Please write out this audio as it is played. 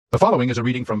The following is a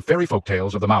reading from Fairy Folk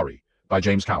Tales of the Maori by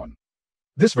James Cowan.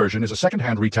 This version is a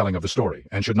second-hand retelling of the story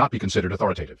and should not be considered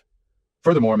authoritative.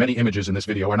 Furthermore, many images in this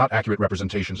video are not accurate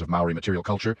representations of Maori material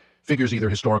culture, figures either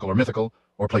historical or mythical,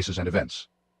 or places and events.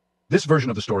 This version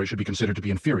of the story should be considered to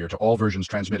be inferior to all versions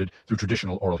transmitted through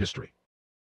traditional oral history.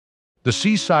 The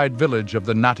seaside village of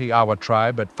the Ngati Awa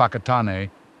tribe at Whakatane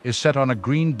is set on a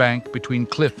green bank between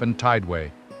cliff and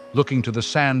tideway, looking to the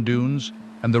sand dunes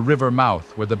and the river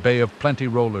mouth where the Bay of Plenty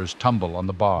rollers tumble on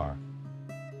the bar.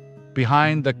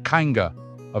 Behind the kainga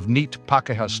of neat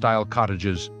Pakeha-style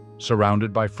cottages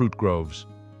surrounded by fruit groves,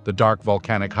 the dark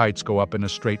volcanic heights go up in a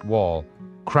straight wall,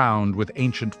 crowned with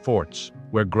ancient forts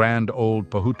where grand old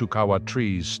Pohutukawa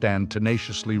trees stand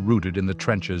tenaciously rooted in the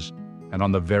trenches and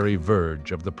on the very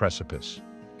verge of the precipice.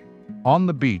 On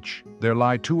the beach, there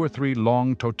lie 2 or 3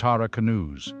 long totara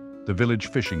canoes, the village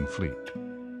fishing fleet.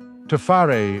 Te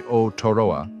Whare o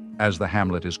Toroa, as the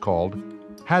hamlet is called,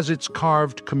 has its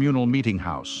carved communal meeting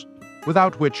house,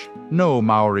 without which no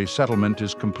Maori settlement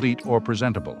is complete or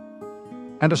presentable.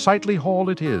 And a sightly hall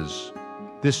it is,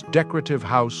 this decorative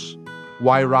house,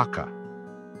 Wairaka,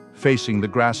 facing the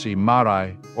grassy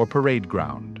marae or parade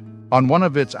ground. On one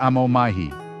of its amo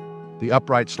mahi, the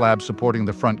upright slab supporting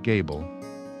the front gable,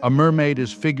 a mermaid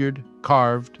is figured,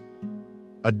 carved,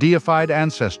 a deified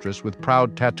ancestress with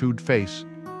proud tattooed face,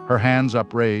 her hands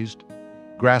upraised,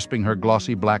 grasping her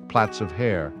glossy black plaits of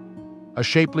hair. A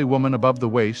shapely woman above the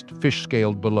waist,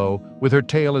 fish-scaled below, with her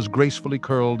tail as gracefully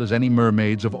curled as any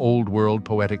mermaid's of old-world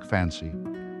poetic fancy.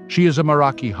 She is a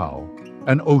Maraaki-hau,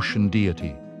 an ocean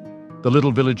deity. The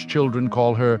little village children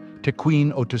call her Te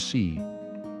Queen o Te Sea.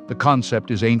 The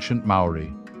concept is ancient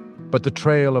Maori, but the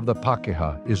trail of the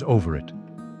Pakeha is over it.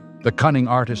 The cunning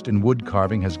artist in wood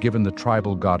carving has given the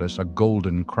tribal goddess a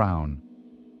golden crown.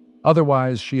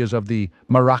 Otherwise, she is of the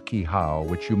Maraaki-hau,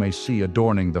 which you may see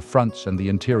adorning the fronts and the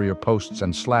interior posts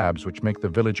and slabs which make the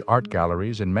village art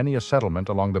galleries in many a settlement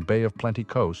along the Bay of Plenty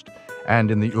coast and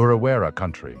in the Urawera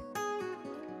country.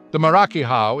 The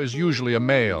Maraaki-hau is usually a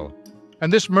male,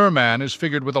 and this merman is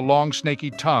figured with a long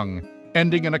snaky tongue,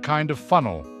 ending in a kind of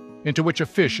funnel, into which a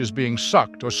fish is being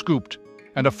sucked or scooped,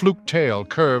 and a fluke tail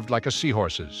curved like a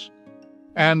seahorse's.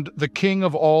 And the king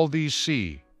of all these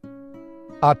sea,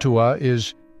 Atua,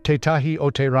 is Te Tahi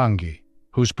o Te Rangi,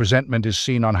 whose presentment is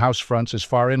seen on house fronts as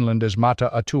far inland as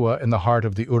Mata Atua in the heart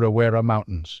of the Urawera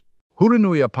Mountains.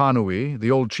 Hurinui Apanui,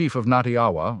 the old chief of Ngati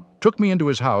Awa, took me into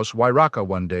his house, Wairaka,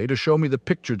 one day to show me the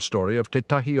pictured story of Te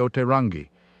Tahi o Te Rangi.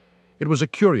 It was a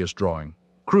curious drawing,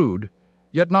 crude,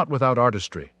 yet not without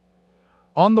artistry.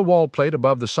 On the wall plate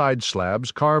above the side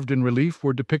slabs, carved in relief,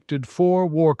 were depicted 4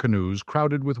 war canoes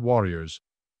crowded with warriors,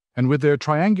 and with their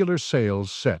triangular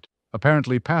sails set,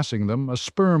 apparently passing them, a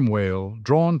sperm whale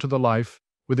drawn to the life,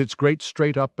 with its great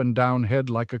straight up and down head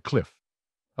like a cliff.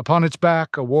 Upon its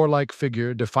back, a warlike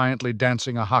figure defiantly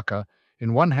dancing a haka,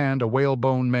 in one hand a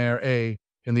whalebone mare A,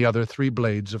 in the other 3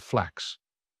 blades of flax.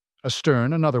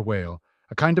 Astern, another whale,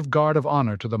 a kind of guard of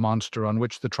honor to the monster on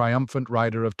which the triumphant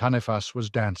rider of Tanefas was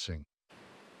dancing.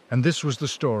 And this was the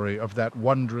story of that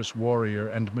wondrous warrior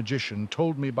and magician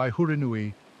told me by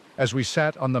Hurinui as we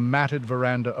sat on the matted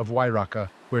veranda of Wairaka,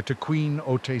 where Te Queen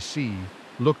o Te Sea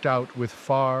looked out with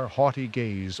far, haughty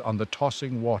gaze on the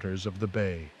tossing waters of the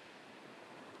bay.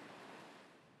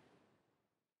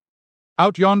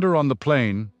 Out yonder on the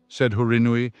plain, said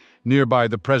Hurinui, nearby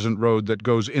the present road that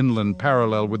goes inland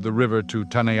parallel with the river to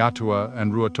Taneatua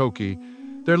and Ruatoki,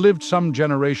 there lived some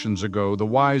generations ago the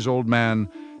wise old man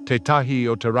Te Tahi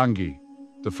o Te Rangi,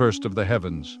 the first of the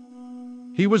heavens.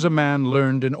 He was a man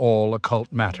learned in all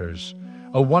occult matters,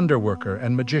 a wonder-worker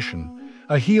and magician,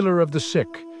 a healer of the sick,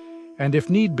 and if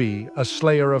need be, a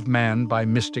slayer of man by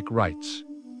mystic rites.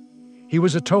 He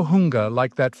was a tohunga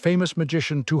like that famous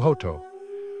magician Tuhoto,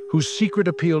 whose secret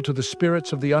appeal to the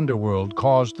spirits of the underworld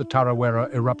caused the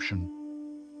Tarawera eruption.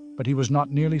 But he was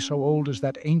not nearly so old as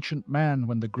that ancient man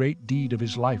when the great deed of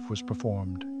his life was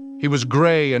performed. He was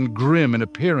gray and grim in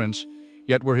appearance,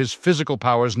 yet were his physical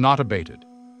powers not abated.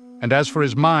 And as for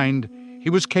his mind,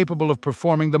 he was capable of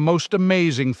performing the most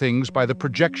amazing things by the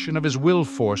projection of his will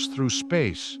force through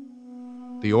space.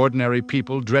 The ordinary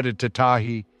people dreaded Te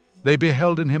Tahi. They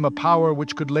beheld in him a power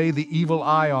which could lay the evil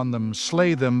eye on them,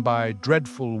 slay them by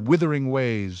dreadful, withering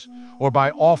ways, or by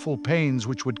awful pains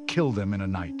which would kill them in a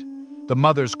night. The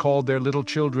mothers called their little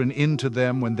children in to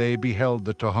them when they beheld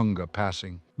the tohunga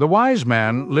passing. The wise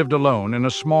man lived alone in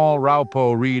a small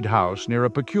raupo reed house near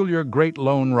a peculiar great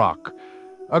lone rock,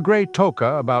 a gray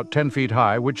toka about 10 feet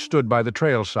high which stood by the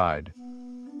trail side.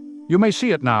 You may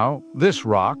see it now, this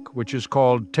rock, which is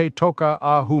called Te Toka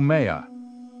a Humea.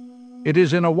 It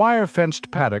is in a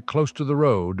wire-fenced paddock close to the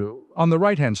road, On the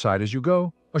right-hand side as you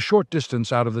go, a short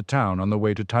distance out of the town on the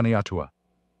way to Taniatua.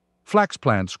 Flax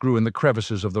plants grew in the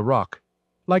crevices of the rock.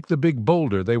 Like the big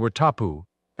boulder, they were tapu,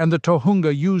 and the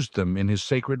Tohunga used them in his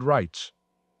sacred rites.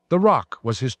 The rock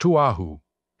was his tuahu,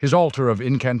 his altar of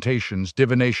incantations,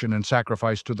 divination, and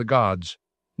sacrifice to the gods.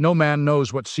 No man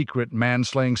knows what secret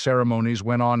man-slaying ceremonies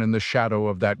went on in the shadow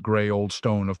of that gray old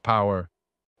stone of power.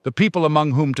 The people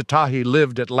among whom Tahi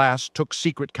lived at last took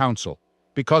secret counsel,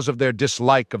 because of their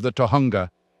dislike of the Tohunga,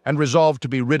 and resolved to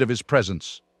be rid of his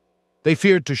presence. They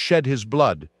feared to shed his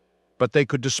blood, but they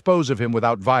could dispose of him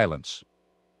without violence.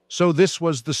 So this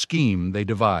was the scheme they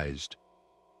devised.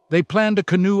 They planned a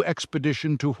canoe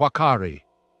expedition to Huakari,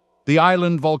 the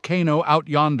island volcano out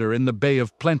yonder in the Bay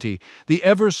of Plenty, the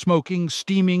ever-smoking,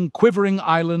 steaming, quivering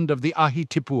island of the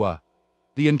Ahitipua,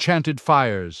 the enchanted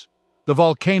fires, the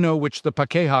volcano which the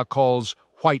Pakeha calls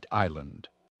White Island.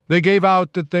 They gave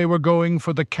out that they were going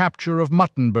for the capture of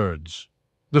mutton birds,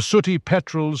 the sooty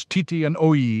petrels Titi and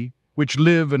Oi, which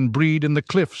live and breed in the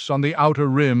cliffs on the outer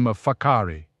rim of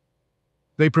Whakari.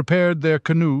 They prepared their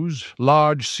canoes,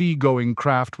 large sea-going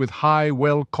craft with high,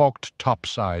 well-caulked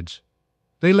topsides.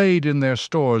 They laid in their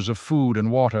stores of food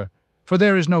and water, for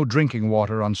there is no drinking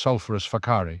water on sulphurous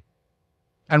Whakari.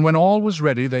 And when all was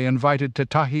ready, they invited Te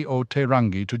Tahi o Te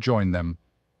Rangi to join them,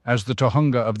 as the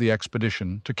Tohunga of the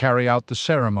expedition, to carry out the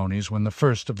ceremonies when the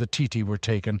first of the Titi were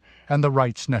taken and the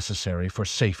rites necessary for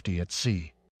safety at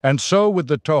sea. And so, with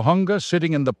the Tohunga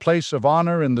sitting in the place of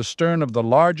honor in the stern of the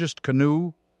largest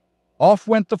canoe, off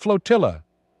went the flotilla,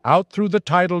 out through the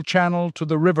tidal channel to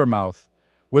the river mouth,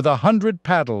 with 100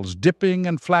 paddles dipping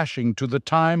and flashing to the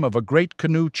time of a great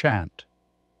canoe chant.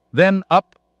 Then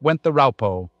up went the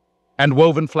raupo, and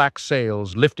woven flax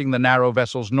sails lifting the narrow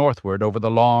vessels northward over the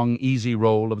long, easy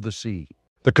roll of the sea.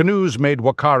 The canoes made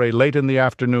Huakari late in the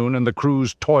afternoon, and the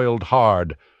crews toiled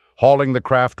hard, hauling the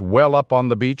craft well up on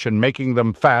the beach and making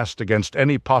them fast against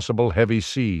any possible heavy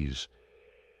seas.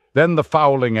 Then the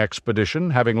fowling expedition,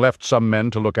 having left some men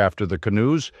to look after the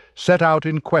canoes, set out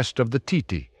in quest of the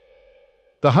Titi.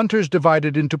 The hunters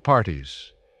divided into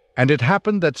parties, and it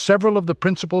happened that several of the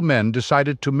principal men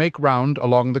decided to make round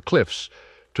along the cliffs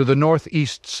to the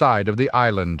northeast side of the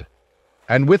island,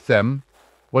 and with them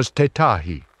was Te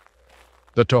Tahi.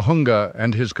 The Tohunga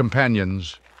and his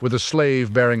companions, with a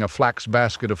slave bearing a flax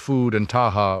basket of food and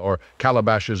taha, or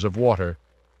calabashes of water,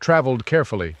 traveled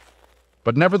carefully,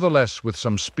 but nevertheless with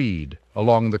some speed,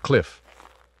 along the cliff,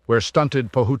 where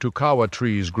stunted pohutukawa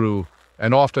trees grew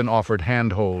and often offered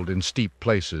handhold in steep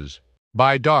places.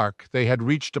 By dark, they had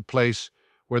reached a place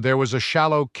where there was a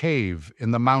shallow cave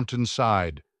in the mountain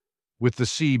side, with the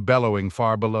sea bellowing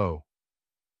far below.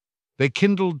 They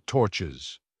kindled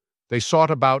torches. They sought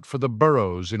about for the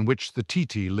burrows in which the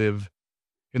Titi live,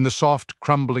 in the soft,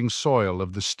 crumbling soil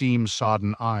of the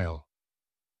steam-sodden isle.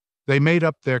 They made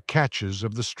up their catches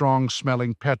of the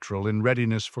strong-smelling petrel in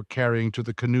readiness for carrying to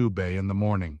the canoe bay in the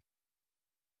morning.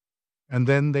 And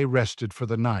then they rested for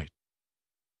the night.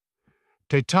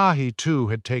 Te Tahi, too,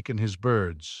 had taken his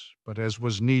birds, but as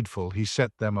was needful, he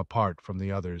set them apart from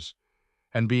the others,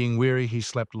 and being weary, he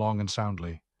slept long and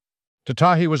soundly. Te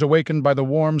Tahi was awakened by the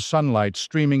warm sunlight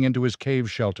streaming into his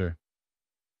cave shelter.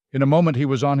 In a moment he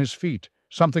was on his feet.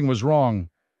 Something was wrong.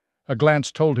 A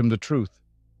glance told him the truth.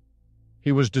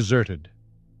 He was deserted.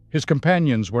 His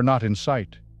companions were not in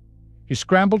sight. He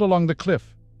scrambled along the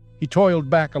cliff. He toiled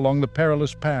back along the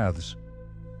perilous paths.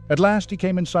 At last he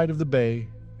came in sight of the bay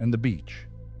and the beach.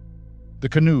 The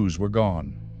canoes were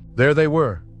gone. There they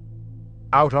were,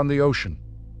 out on the ocean,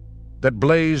 that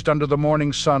blazed under the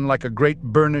morning sun like a great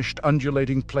burnished,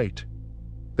 undulating plate.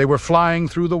 They were flying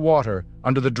through the water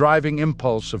under the driving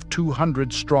impulse of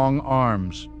 200 strong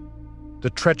arms. The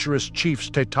treacherous chiefs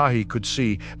Te Tahi could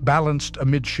see, balanced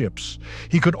amidships.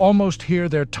 He could almost hear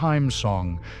their time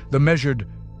song, the measured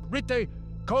 "Rite,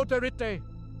 kote rite,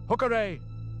 hukare,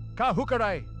 ka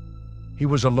hukare." He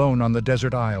was alone on the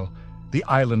desert isle, the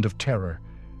island of terror,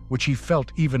 which he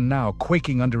felt even now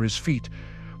quaking under his feet,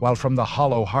 while from the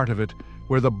hollow heart of it,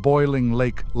 where the boiling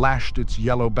lake lashed its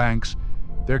yellow banks,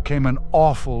 there came an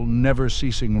awful,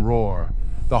 never-ceasing roar,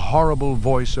 the horrible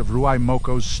voice of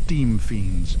Ruaimoko's steam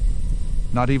fiends.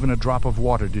 Not even a drop of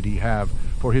water did he have,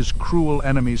 for his cruel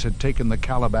enemies had taken the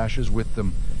calabashes with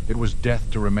them. It was death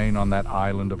to remain on that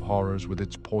island of horrors with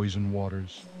its poison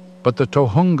waters. But the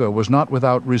Tohunga was not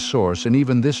without resource in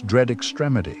even this dread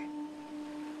extremity.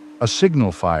 A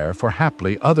signal fire for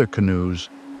haply other canoes,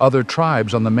 other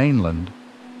tribes on the mainland.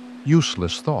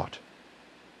 Useless thought.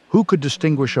 Who could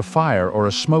distinguish a fire or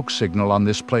a smoke signal on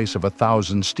this place of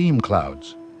 1,000 steam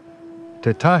clouds?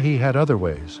 Te Tahi had other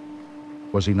ways.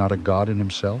 Was he not a god in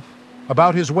himself?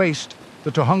 About his waist,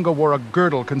 The Tohunga wore a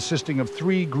girdle consisting of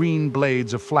 3 green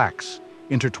blades of flax,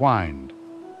 intertwined.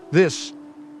 This,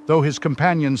 though his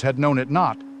companions had known it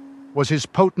not, was his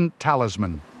potent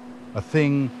talisman, a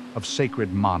thing of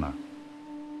sacred mana.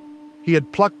 He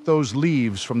had plucked those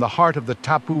leaves from the heart of the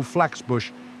tapu flax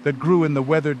bush that grew in the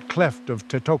weathered cleft of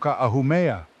Te Toka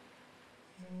Ahumea.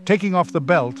 Taking off the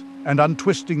belt and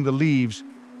untwisting the leaves,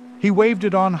 he waved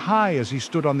it on high as he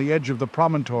stood on the edge of the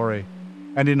promontory,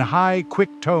 and in high, quick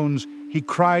tones he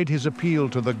cried his appeal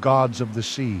to the gods of the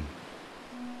sea.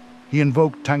 He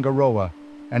invoked Tangaroa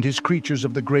and his creatures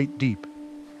of the great deep.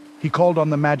 He called on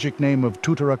the magic name of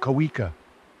Tutara Kawika.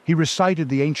 He recited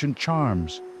the ancient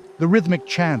charms, the rhythmic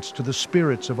chants to the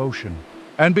spirits of ocean.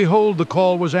 And behold, the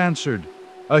call was answered.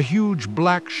 A huge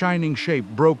black shining shape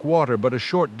broke water but a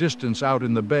short distance out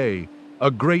in the bay,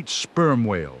 a great sperm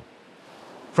whale.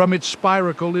 From its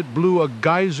spiracle it blew a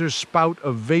geyser spout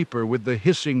of vapor with the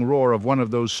hissing roar of one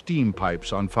of those steam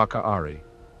pipes on Whakaari.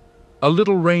 A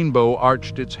little rainbow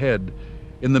arched its head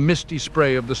in the misty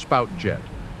spray of the spout jet.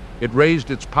 It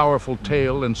raised its powerful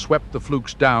tail and swept the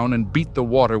flukes down and beat the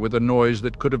water with a noise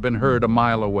that could have been heard a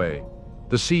mile away.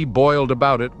 The sea boiled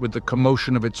about it with the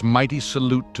commotion of its mighty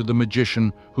salute to the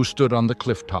magician who stood on the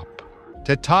cliff top.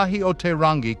 Te Tahi o Te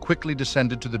Rangi quickly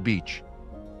descended to the beach.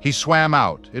 He swam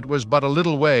out. It was but a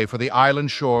little way, for the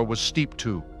island shore was steep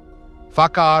too.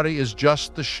 Whakaari is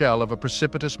just the shell of a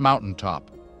precipitous mountaintop.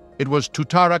 It was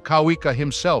Tutara Kawika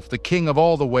himself, the king of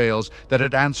all the whales, that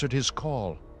had answered his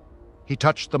call. He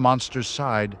touched the monster's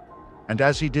side, and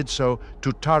as he did so,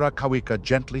 Tutara Kawika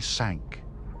gently sank.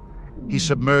 He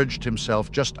submerged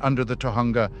himself just under the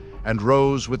Tohunga and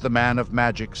rose with the man of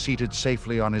magic seated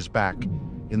safely on his back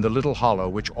in the little hollow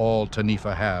which all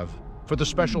Tanifa have, for the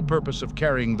special purpose of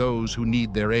carrying those who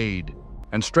need their aid.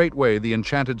 And straightway the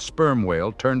enchanted sperm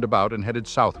whale turned about and headed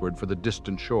southward for the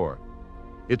distant shore.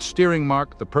 Its steering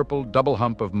marked the purple double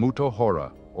hump of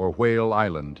Mutohora, or Whale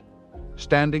Island,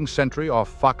 standing sentry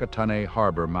off Whakatane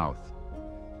harbor mouth.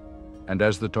 And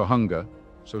as the Tohunga,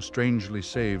 so strangely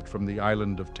saved from the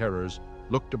island of terrors,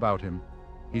 looked about him,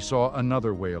 he saw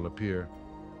another whale appear.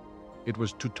 It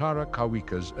was Tutara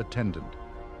Kawika's attendant.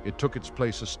 It took its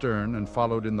place astern and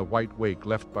followed in the white wake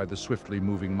left by the swiftly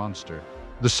moving monster.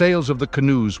 The sails of the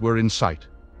canoes were in sight.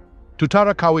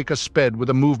 Tutara Kawika sped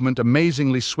with a movement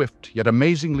amazingly swift yet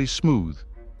amazingly smooth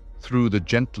through the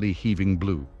gently heaving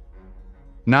blue.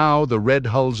 Now the red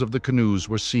hulls of the canoes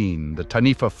were seen. The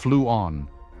Tanifa flew on,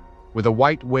 with a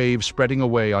white wave spreading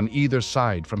away on either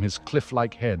side from his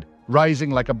cliff-like head, rising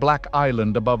like a black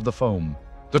island above the foam.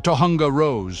 The Tohunga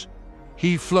rose.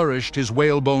 He flourished his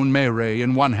whalebone mere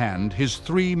in one hand, his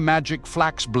 3 magic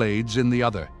flax blades in the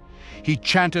other. He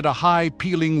chanted a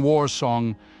high-pealing war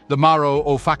song, the Maro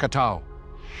o Whakatau.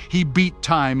 He beat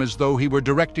time as though he were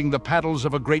directing the paddles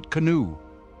of a great canoe.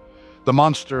 The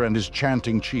monster and his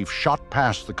chanting chief shot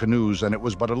past the canoes, and it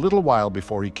was but a little while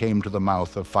before he came to the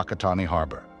mouth of Whakatane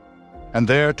harbor. And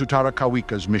there Tutara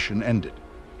Kawika's mission ended.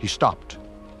 He stopped.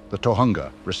 The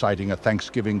Tohunga, reciting a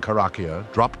Thanksgiving karakia,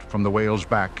 dropped from the whale's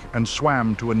back and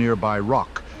swam to a nearby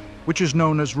rock, which is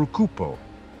known as Rukupo.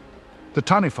 The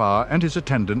Tanifa and his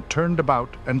attendant turned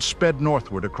about and sped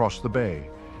northward across the bay,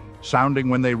 sounding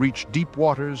when they reached deep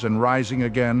waters and rising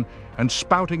again and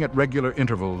spouting at regular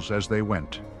intervals as they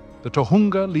went. The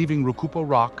Tohunga, leaving Rukupo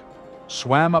Rock,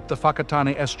 swam up the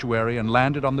Whakatane estuary and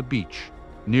landed on the beach,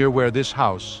 near where this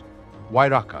house,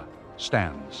 Wairaka,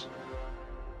 stands.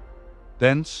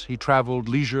 Thence he traveled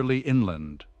leisurely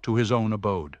inland to his own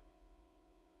abode.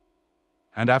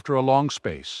 And after a long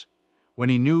space, when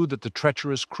he knew that the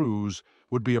treacherous cruise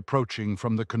would be approaching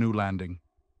from the canoe landing,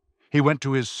 he went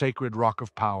to his sacred rock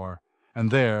of power, and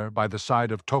there, by the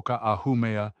side of Toka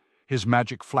Ahumea, his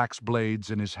magic flax blades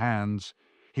in his hands,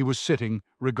 he was sitting,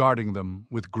 regarding them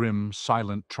with grim,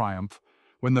 silent triumph,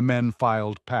 when the men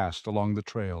filed past along the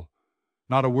trail.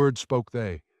 Not a word spoke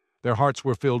they. Their hearts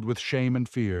were filled with shame and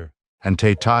fear. And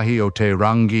Te Tahi o Te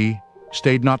Rangi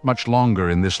stayed not much longer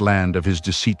in this land of his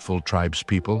deceitful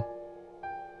tribespeople.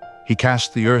 He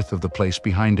cast the earth of the place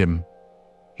behind him.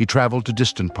 He traveled to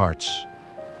distant parts.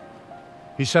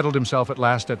 He settled himself at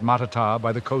last at Matata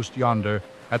by the coast yonder,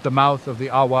 at the mouth of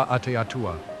the Awa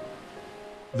Ateatua.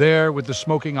 There, with the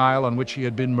smoking isle on which he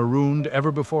had been marooned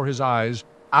ever before his eyes,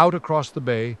 out across the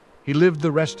bay, he lived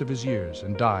the rest of his years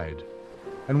and died.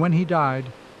 And when he died,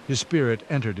 his spirit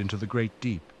entered into the great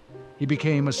deep. He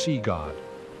became a sea god,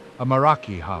 a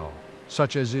maraki hau,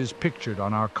 such as is pictured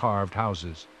on our carved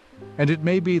houses. And it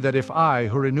may be that if I,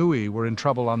 Hurinui, were in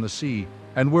trouble on the sea,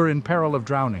 and were in peril of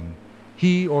drowning,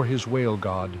 he or his whale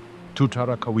god,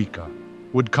 Tutara Kawika,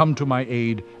 would come to my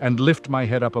aid and lift my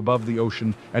head up above the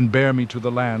ocean and bear me to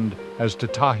the land, as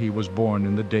Tahi was born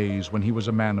in the days when he was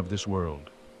a man of this world.